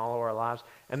happens in all of our lives.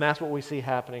 And that's what we see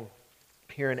happening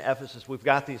here in Ephesus. We've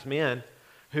got these men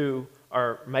who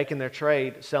are making their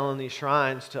trade, selling these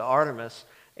shrines to Artemis,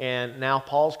 and now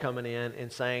Paul's coming in and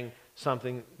saying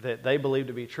something that they believe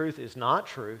to be truth is not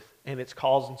truth, and it's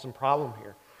causing some problem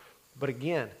here. But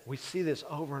again, we see this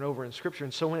over and over in Scripture,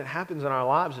 and so when it happens in our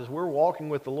lives as we're walking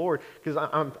with the Lord,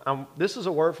 because this is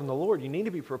a word from the Lord, you need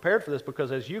to be prepared for this,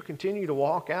 because as you continue to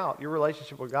walk out your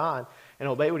relationship with God and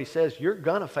obey what He says, you're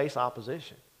going to face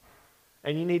opposition,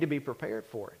 and you need to be prepared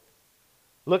for it.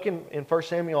 Look in 1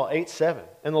 Samuel 8:7.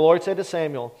 And the Lord said to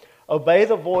Samuel, obey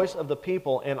the voice of the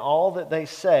people in all that they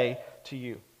say to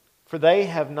you. For they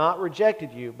have not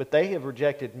rejected you, but they have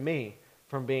rejected me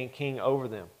from being king over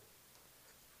them.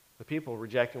 The people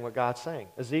rejecting what God's saying.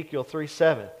 Ezekiel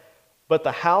 3:7. But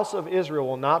the house of Israel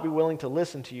will not be willing to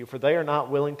listen to you, for they are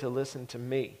not willing to listen to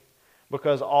me.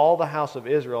 Because all the house of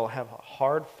Israel have a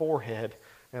hard forehead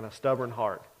and a stubborn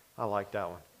heart. I like that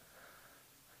one.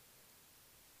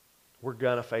 We're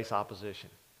going to face opposition.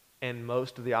 And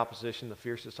most of the opposition, the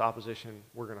fiercest opposition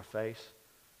we're going to face,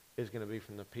 is going to be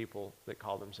from the people that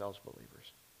call themselves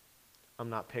believers. I'm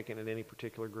not picking at any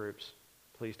particular groups.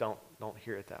 Please don't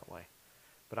hear it that way.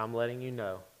 But I'm letting you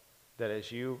know that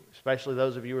as you, especially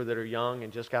those of you that are young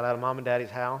and just got out of mom and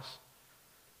daddy's house,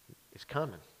 it's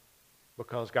coming.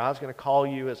 Because God's going to call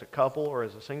you as a couple or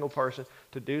as a single person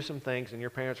to do some things, and your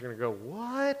parents are going to go,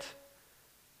 what?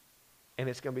 And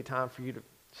it's going to be time for you to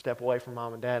step away from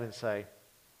mom and dad and say,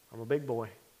 I'm a big boy.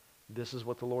 This is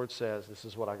what the Lord says. This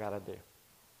is what I got to do.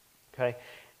 Okay?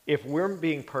 If we're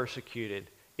being persecuted,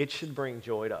 it should bring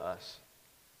joy to us.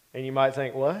 And you might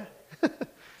think, what?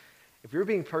 If you're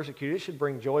being persecuted, it should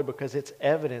bring joy because it's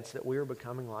evidence that we are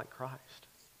becoming like Christ.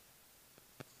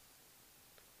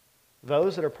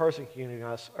 Those that are persecuting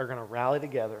us are going to rally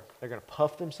together. They're going to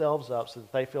puff themselves up so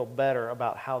that they feel better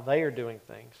about how they are doing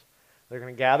things. They're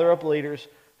going to gather up leaders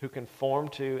who conform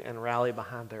to and rally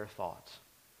behind their thoughts.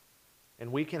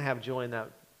 And we can have joy in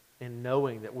that, in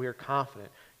knowing that we are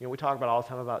confident. You know, we talk about all the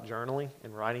time about journaling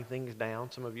and writing things down.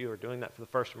 Some of you are doing that for the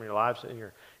first time in your lives, and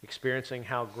you're experiencing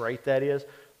how great that is.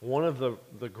 One of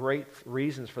the great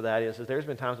reasons for that is that there's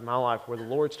been times in my life where the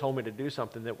Lord's told me to do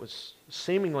something that was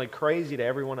seemingly crazy to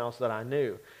everyone else that I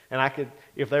knew. And I could,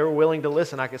 if they were willing to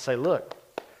listen, I could say, look,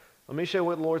 let me show you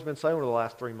what the Lord's been saying over the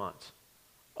last 3 months.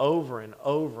 Over and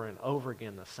over and over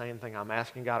again, the same thing. I'm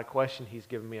asking God a question. He's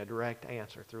giving me a direct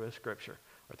answer through His Scripture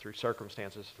or through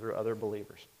circumstances, through other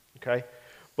believers. Okay?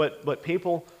 But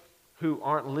people who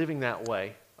aren't living that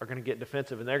way are going to get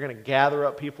defensive, and they're going to gather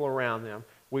up people around them.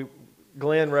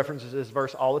 Glenn references this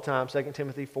verse all the time, 2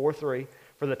 Timothy 4:3.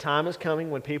 For the time is coming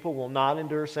when people will not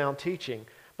endure sound teaching,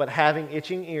 but having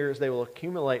itching ears, they will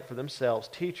accumulate for themselves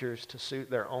teachers to suit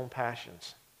their own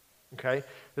passions. Okay?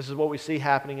 This is what we see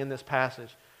happening in this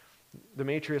passage.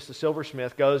 Demetrius the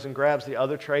silversmith goes and grabs the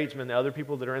other tradesmen, the other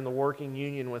people that are in the working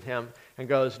union with him, and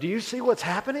goes, do you see what's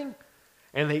happening?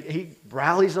 And he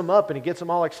rallies them up and he gets them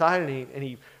all excited and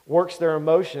he works their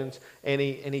emotions and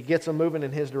he gets them moving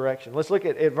in his direction. Let's look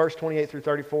at verse 28 through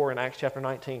 34 in Acts chapter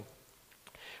 19.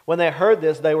 When they heard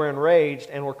this, they were enraged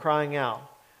and were crying out,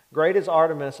 "Great is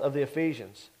Artemis of the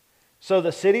Ephesians." So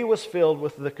the city was filled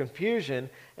with the confusion,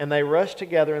 and they rushed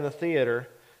together in the theater,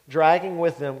 dragging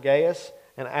with them Gaius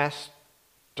and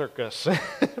Aristarchus,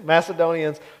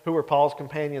 Macedonians who were Paul's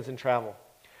companions in travel.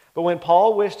 But when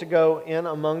Paul wished to go in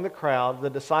among the crowd, the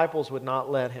disciples would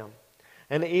not let him.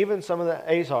 And even some of the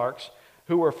Azarchs,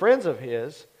 who were friends of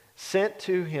his, sent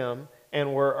to him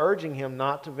and were urging him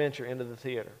not to venture into the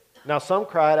theater. Now some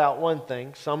cried out one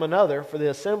thing, some another, for the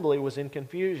assembly was in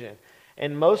confusion,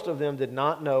 and most of them did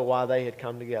not know why they had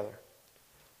come together.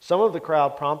 Some of the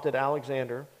crowd prompted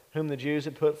Alexander, whom the Jews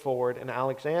had put forward, and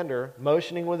Alexander,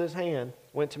 motioning with his hand,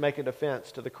 went to make a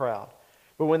defense to the crowd.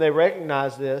 But when they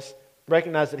recognized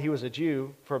that he was a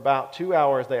Jew, for about 2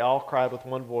 hours they all cried with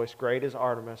one voice, "Great is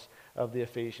Artemis of the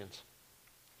Ephesians."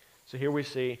 So here we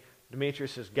see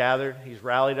Demetrius has gathered, he's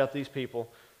rallied up these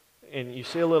people, and you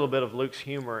see a little bit of Luke's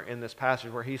humor in this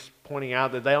passage where he's pointing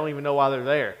out that they don't even know why they're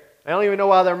there. They don't even know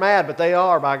why they're mad, but they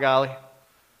are, by golly.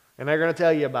 And they're going to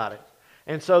tell you about it.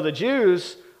 And so the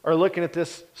Jews are looking at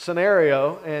this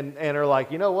scenario and are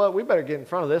like, you know what, we better get in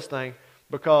front of this thing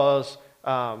because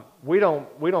we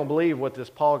don't believe what this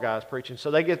Paul guy is preaching. So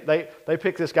they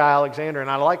pick this guy Alexander, and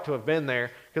I'd like to have been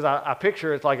there because I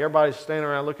picture it's like everybody's standing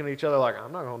around looking at each other like,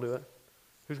 I'm not going to do it.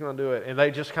 Who's going to do it? And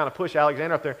they just kind of push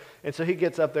Alexander up there. And so he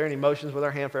gets up there and he motions with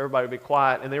their hand for everybody to be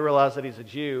quiet. And they realize that he's a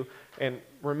Jew. And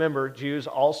remember, Jews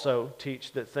also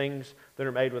teach that things that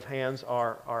are made with hands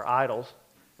are idols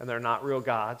and they're not real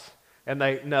gods. And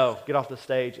they, no, get off the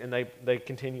stage, and they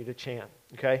continue to chant.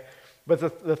 Okay? But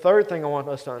the third thing I want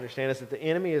us to understand is that the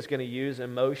enemy is going to use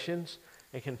emotions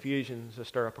and confusion to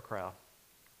stir up a crowd.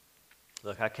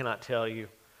 Look, I cannot tell you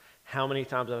how many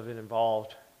times I've been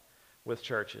involved with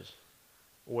churches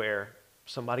where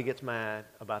somebody gets mad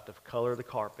about the color of the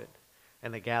carpet,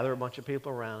 and they gather a bunch of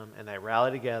people around them, and they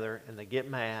rally together, and they get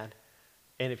mad.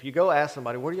 And if you go ask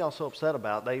somebody, what are y'all so upset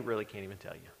about? They really can't even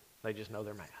tell you. They just know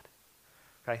they're mad.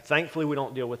 Okay? Thankfully, we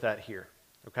don't deal with that here.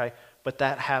 Okay? But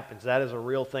that happens. That is a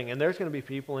real thing. And there's going to be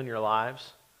people in your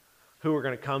lives who are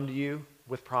going to come to you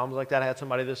with problems like that. I had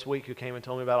somebody this week who came and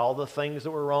told me about all the things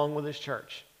that were wrong with his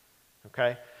church.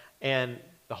 Okay? And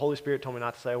the Holy Spirit told me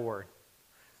not to say a word.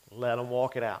 Let them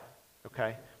walk it out.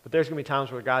 Okay? But there's going to be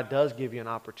times where God does give you an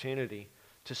opportunity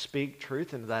to speak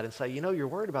truth into that and say, you know, you're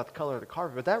worried about the color of the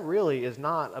carpet, but that really is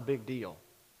not a big deal.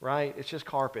 Right? It's just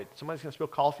carpet. Somebody's going to spill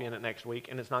coffee in it next week,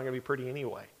 and it's not going to be pretty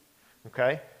anyway.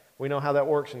 Okay? We know how that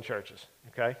works in churches.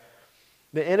 Okay?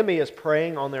 The enemy is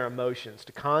preying on their emotions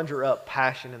to conjure up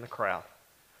passion in the crowd.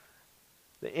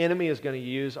 The enemy is going to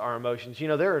use our emotions. You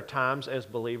know, there are times as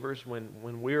believers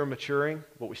when we are maturing,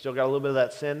 but we still got a little bit of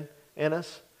that sin in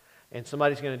us, and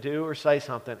somebody's going to do or say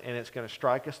something, and it's going to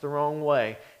strike us the wrong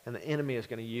way, and the enemy is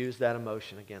going to use that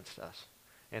emotion against us.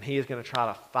 And he is going to try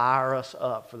to fire us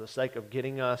up for the sake of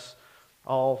getting us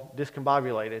all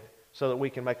discombobulated so that we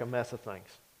can make a mess of things.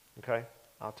 Okay?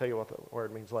 I'll tell you what the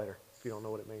word means later if you don't know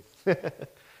what it means.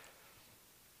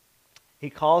 He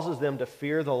causes them to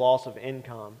fear the loss of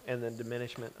income and the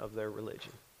diminishment of their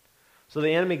religion. So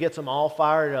the enemy gets them all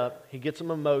fired up. He gets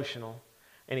them emotional.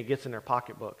 And he gets in their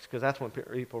pocketbooks, because that's when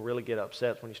people really get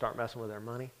upset, when you start messing with their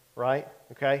money, right?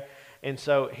 Okay? And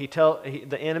so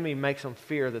the enemy makes them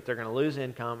fear that they're going to lose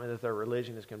income and that their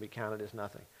religion is going to be counted as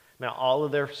nothing. Now, all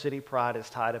of their city pride is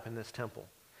tied up in this temple,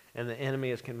 and the enemy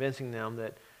is convincing them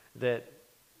that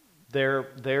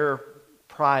their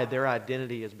pride, their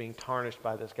identity is being tarnished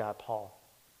by this guy, Paul.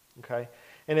 Okay?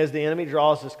 And as the enemy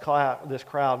draws this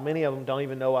crowd, many of them don't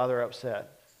even know why they're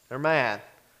upset. They're mad.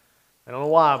 I don't know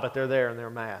why, but they're there and they're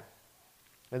mad.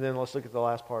 And then let's look at the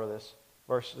last part of this,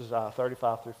 verses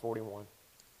 35 through 41.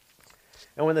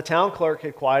 And when the town clerk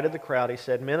had quieted the crowd, he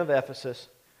said, "Men of Ephesus,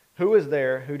 who is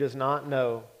there who does not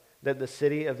know that the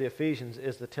city of the Ephesians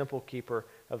is the temple keeper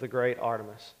of the great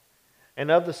Artemis, and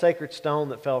of the sacred stone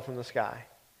that fell from the sky?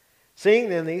 Seeing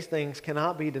then these things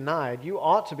cannot be denied, you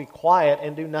ought to be quiet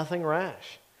and do nothing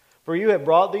rash. For you have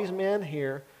brought these men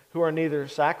here who are neither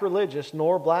sacrilegious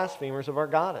nor blasphemers of our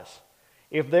goddess.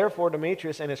 If therefore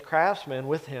Demetrius and his craftsmen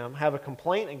with him have a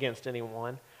complaint against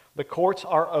anyone, the courts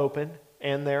are open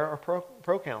and there are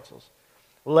proconsuls.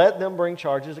 Let them bring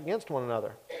charges against one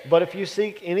another. But if you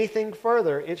seek anything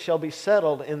further, it shall be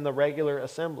settled in the regular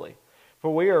assembly.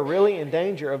 For we are really in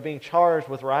danger of being charged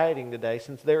with rioting today,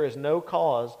 since there is no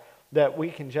cause that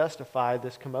we can justify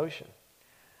this commotion."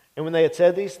 And when they had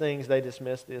said these things, they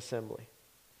dismissed the assembly.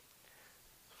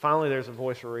 finally, there's a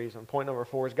voice for reason. Point number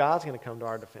 4 is God's going to come to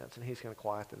our defense, and he's going to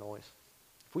quiet the noise.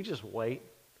 If we just wait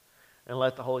and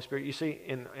let the Holy Spirit... You see,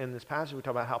 in this passage, we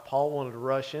talk about how Paul wanted to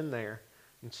rush in there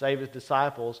and save his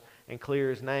disciples and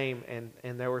clear his name,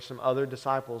 and there were some other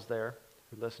disciples there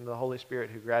who listened to the Holy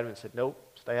Spirit who grabbed him and said, nope,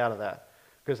 stay out of that.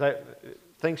 Because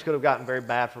things could have gotten very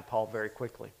bad for Paul very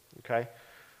quickly, okay?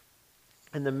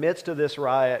 In the midst of this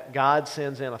riot, God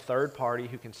sends in a third party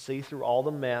who can see through all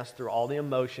the mess, through all the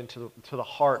emotion, to the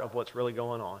heart of what's really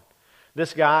going on.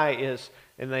 This guy is,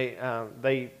 and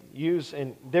they use,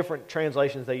 in different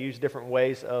translations, they use different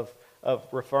ways of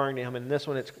referring to him. In this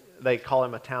one, they call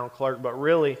him a town clerk. But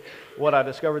really, what I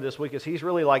discovered this week is he's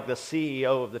really like the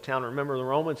CEO of the town. Remember, the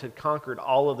Romans had conquered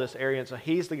all of this area, and so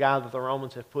he's the guy that the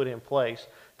Romans have put in place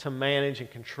to manage and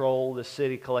control the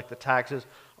city, collect the taxes,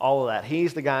 all of that.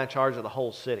 He's the guy in charge of the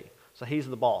whole city. So he's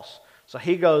the boss. So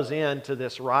he goes into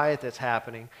this riot that's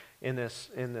happening in this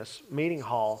meeting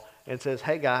hall and says,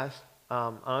 hey guys,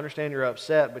 I understand you're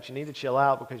upset, but you need to chill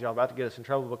out because you're about to get us in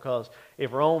trouble, because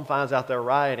if Rome finds out they're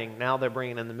rioting, now they're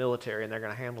bringing in the military and they're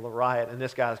going to handle the riot, and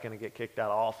this guy's going to get kicked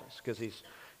out of office because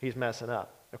he's messing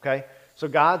up. Okay? So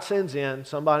God sends in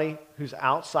somebody who's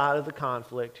outside of the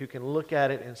conflict who can look at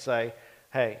it and say,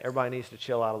 hey, everybody needs to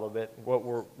chill out a little bit.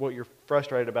 What you're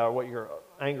frustrated about, what you're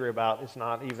angry about, is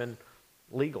not even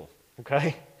legal.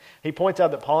 Okay? He points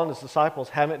out that Paul and his disciples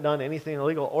haven't done anything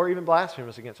illegal or even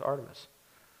blasphemous against Artemis.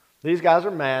 These guys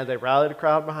are mad. They rally the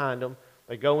crowd behind them.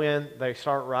 They go in, they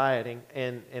start rioting,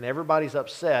 and everybody's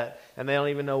upset, and they don't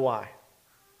even know why.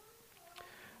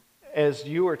 As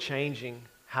you are changing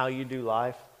how you do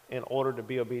life in order to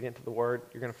be obedient to the Word,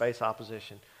 you're going to face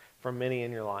opposition from many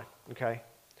in your life, okay?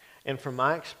 And from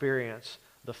my experience,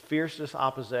 the fiercest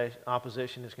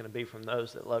opposition is going to be from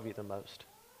those that love you the most,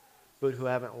 but who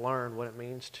haven't learned what it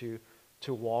means to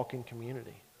walk in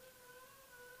community.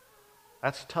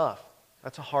 That's tough.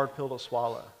 That's a hard pill to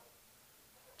swallow.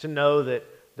 To know that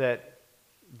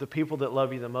the people that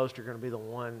love you the most are going to be the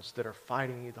ones that are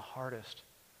fighting you the hardest.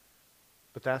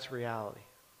 But that's reality.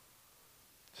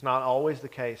 It's not always the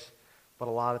case, but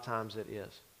a lot of times it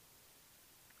is.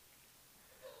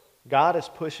 God is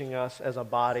pushing us as a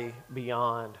body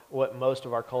beyond what most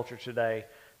of our culture today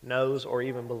knows or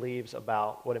even believes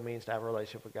about what it means to have a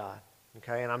relationship with God.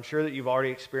 Okay? And I'm sure that you've already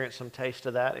experienced some taste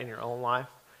of that in your own life.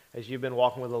 As you've been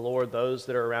walking with the Lord, those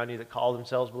that are around you that call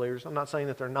themselves believers, I'm not saying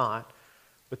that they're not,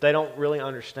 but they don't really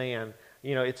understand.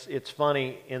 You know, it's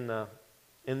funny in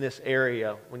this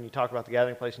area when you talk about the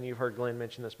gathering place, and you've heard Glenn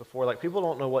mention this before, like people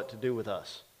don't know what to do with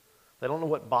us. They don't know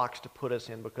what box to put us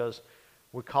in, because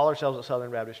we call ourselves a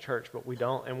Southern Baptist Church, but we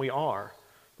don't, and we are,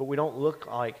 but we don't look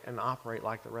like and operate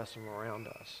like the rest of them around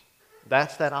us.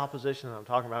 That's that opposition that I'm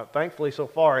talking about. Thankfully, so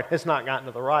far, it has not gotten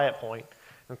to the riot point,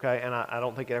 okay, and I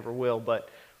don't think it ever will, but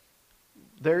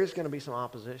there is going to be some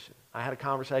opposition. I had a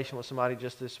conversation with somebody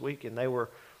just this week, and they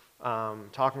were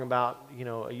talking about, you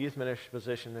know, a youth ministry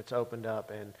position that's opened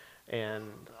up, and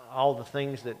all the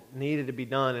things that needed to be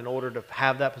done in order to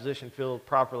have that position filled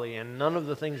properly. And none of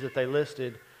the things that they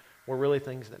listed were really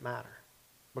things that matter,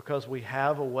 because we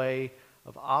have a way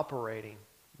of operating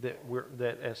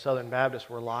that as Southern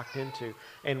Baptists we're locked into,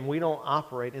 and we don't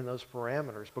operate in those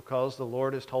parameters because the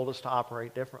Lord has told us to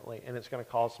operate differently, and it's going to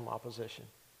cause some opposition.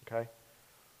 Okay.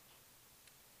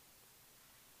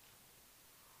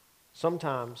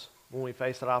 Sometimes when we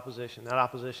face that opposition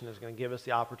is going to give us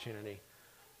the opportunity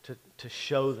to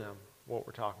show them what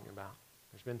we're talking about.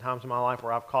 There's been times in my life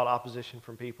where I've caught opposition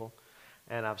from people,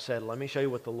 and I've said, let me show you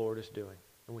what the Lord is doing.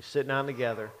 And we sit down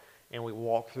together, and we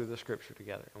walk through the Scripture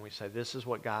together, and we say, this is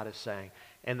what God is saying.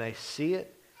 And they see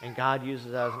it, and God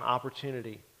uses that as an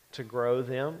opportunity to grow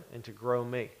them and to grow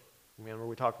me. Remember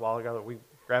we talked a while ago that we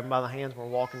grab them by the hands and we're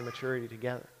walking to maturity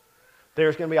together.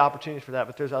 There's going to be opportunities for that,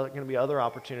 but there's going to be other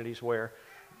opportunities where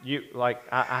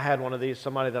I had one of these,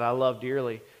 somebody that I love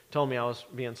dearly told me I was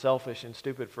being selfish and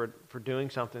stupid for doing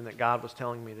something that God was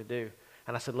telling me to do.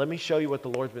 And I said, let me show you what the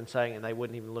Lord's been saying, and they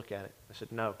wouldn't even look at it. I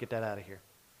said, no, get that out of here.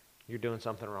 You're doing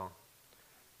something wrong.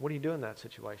 What do you do in that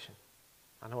situation?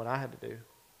 I know what I had to do.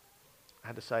 I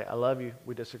had to say, I love you,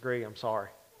 we disagree, I'm sorry.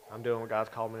 I'm doing what God's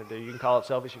called me to do. You can call it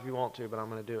selfish if you want to, but I'm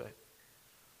going to do it.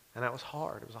 And that was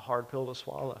hard. It was a hard pill to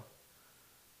swallow.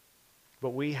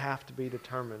 But we have to be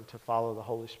determined to follow the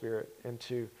Holy Spirit and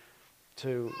to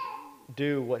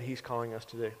do what He's calling us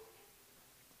to do.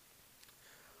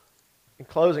 In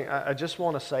closing, I just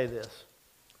want to say this.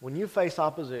 When you face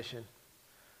opposition,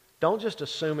 don't just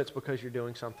assume it's because you're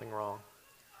doing something wrong.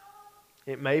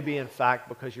 It may be, in fact,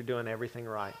 because you're doing everything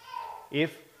right.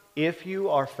 If you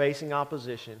are facing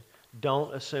opposition,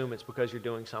 don't assume it's because you're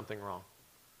doing something wrong.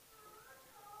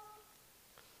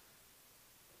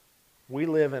 We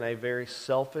live in a very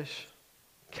selfish,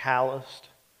 calloused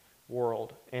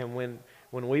world. And when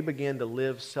we begin to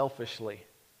live selfishly,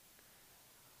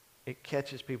 it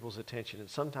catches people's attention. And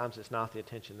sometimes it's not the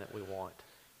attention that we want.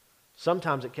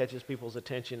 Sometimes it catches people's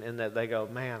attention in that they go,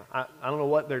 man, I don't know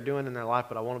what they're doing in their life,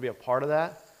 but I want to be a part of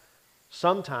that.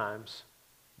 Sometimes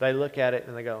they look at it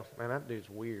and they go, man, that dude's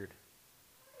weird.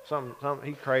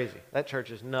 He's crazy. That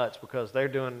church is nuts because they're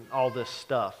doing all this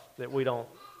stuff that we don't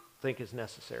think is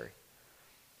necessary.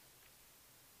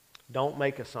 Don't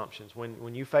make assumptions.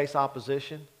 When you face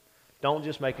opposition, don't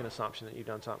just make an assumption that you've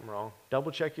done something wrong.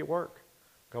 Double check your work.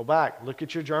 Go back, look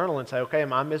at your journal and say, okay,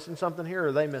 am I missing something here or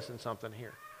are they missing something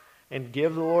here? And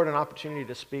give the Lord an opportunity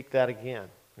to speak that again,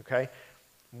 okay?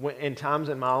 In times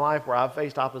in my life where I've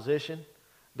faced opposition,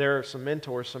 there are some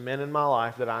mentors, some men in my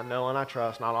life that I know and I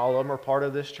trust. Not all of them are part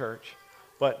of this church,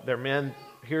 but they're men.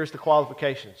 Here's the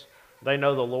qualifications. They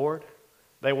know the Lord,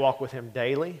 they walk with Him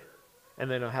daily, and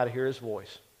they know how to hear His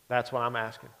voice. That's what I'm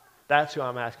asking. That's who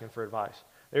I'm asking for advice.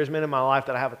 There's men in my life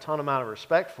that I have a ton amount of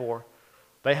respect for.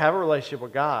 They have a relationship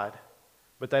with God,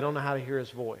 but they don't know how to hear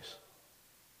His voice.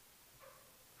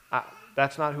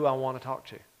 That's not who I want to talk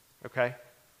to, okay?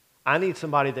 I need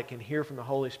somebody that can hear from the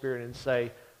Holy Spirit and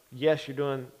say, yes, you're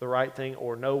doing the right thing,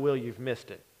 or no, Will, you've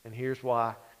missed it. And here's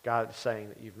why God is saying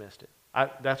that you've missed it.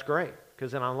 That's great,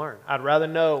 because then I learn. I'd rather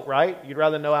know, right? You'd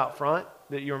rather know out front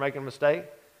that you were making a mistake.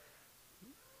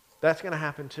 That's going to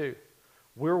happen too.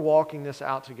 We're walking this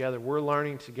out together. We're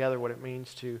learning together what it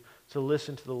means to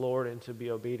listen to the Lord and to be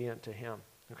obedient to Him.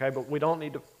 Okay, but we don't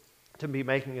need to be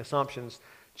making assumptions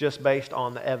just based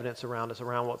on the evidence around us,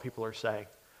 around what people are saying.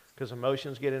 Because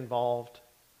emotions get involved,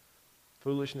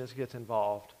 foolishness gets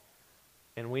involved,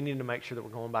 and we need to make sure that we're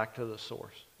going back to the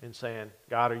source and saying,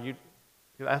 God, are you...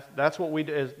 That's what we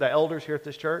do as the elders here at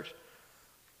this church.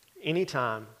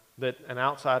 Anytime that an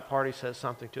outside party says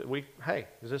something to it, hey,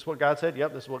 is this what God said?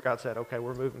 Yep, this is what God said. Okay,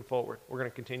 we're moving forward. We're going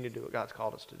to continue to do what God's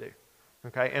called us to do.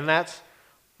 Okay, and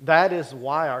that is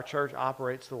why our church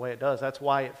operates the way it does. That's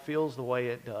why it feels the way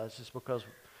it does. It's because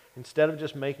instead of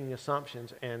just making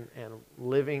assumptions and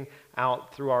living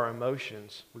out through our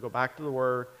emotions, we go back to the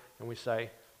Word and we say,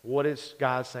 what is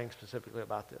God saying specifically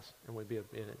about this? And we be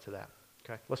obedient to that.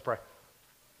 Okay, let's pray.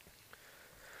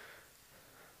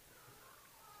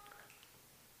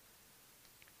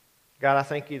 God, I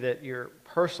thank you that you're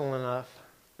personal enough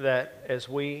that as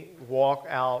we walk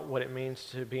out what it means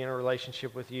to be in a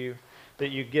relationship with you, that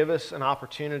you give us an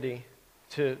opportunity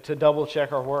to double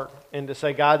check our work and to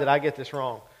say, God, did I get this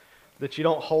wrong? That you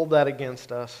don't hold that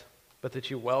against us, but that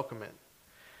you welcome it.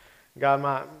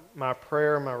 God, my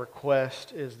prayer, my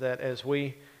request is that as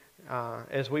we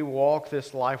walk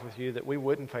this life with you, that we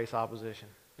wouldn't face opposition.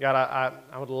 God,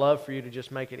 I would love for you to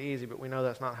just make it easy, but we know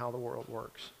that's not how the world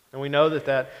works. And we know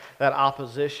that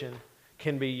opposition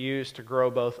can be used to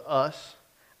grow both us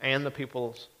and the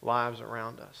people's lives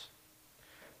around us.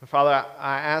 And Father,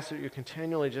 I ask that you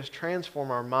continually just transform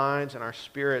our minds and our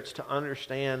spirits to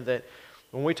understand that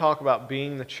when we talk about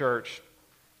being the church,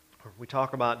 or we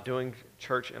talk about doing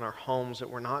church in our homes, that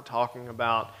we're not talking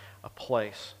about a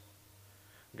place.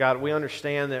 God, we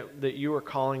understand that you are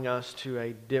calling us to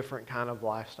a different kind of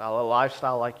lifestyle, a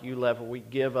lifestyle like you live, where we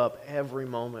give up every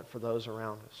moment for those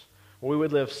around us. We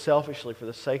would live selfishly for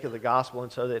the sake of the gospel,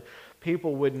 and so that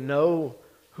people would know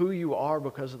who you are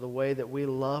because of the way that we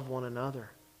love one another,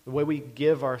 the way we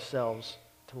give ourselves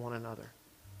to one another.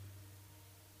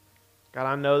 God,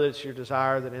 I know that it's your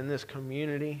desire that in this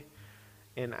community,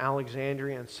 in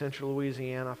Alexandria and Central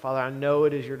Louisiana, Father, I know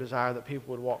it is your desire that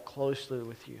people would walk closely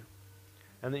with you,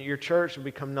 and that your church would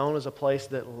become known as a place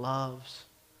that loves.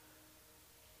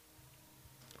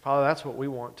 Father, that's what we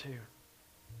want too.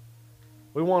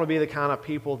 We want to be the kind of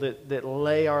people that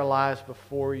lay our lives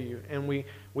before you, and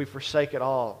we forsake it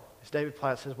all. As David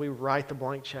Platt says, we write the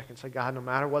blank check and say, God, no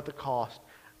matter what the cost,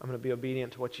 I'm going to be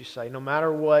obedient to what you say. No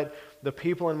matter what the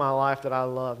people in my life that I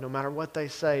love, no matter what they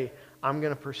say, I'm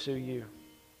going to pursue you.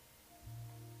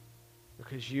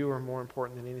 Because you are more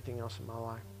important than anything else in my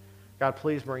life. God,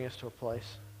 please bring us to a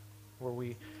place where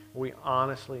we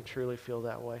honestly, truly feel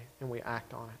that way, and we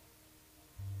act on it.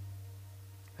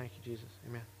 Thank you, Jesus.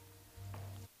 Amen.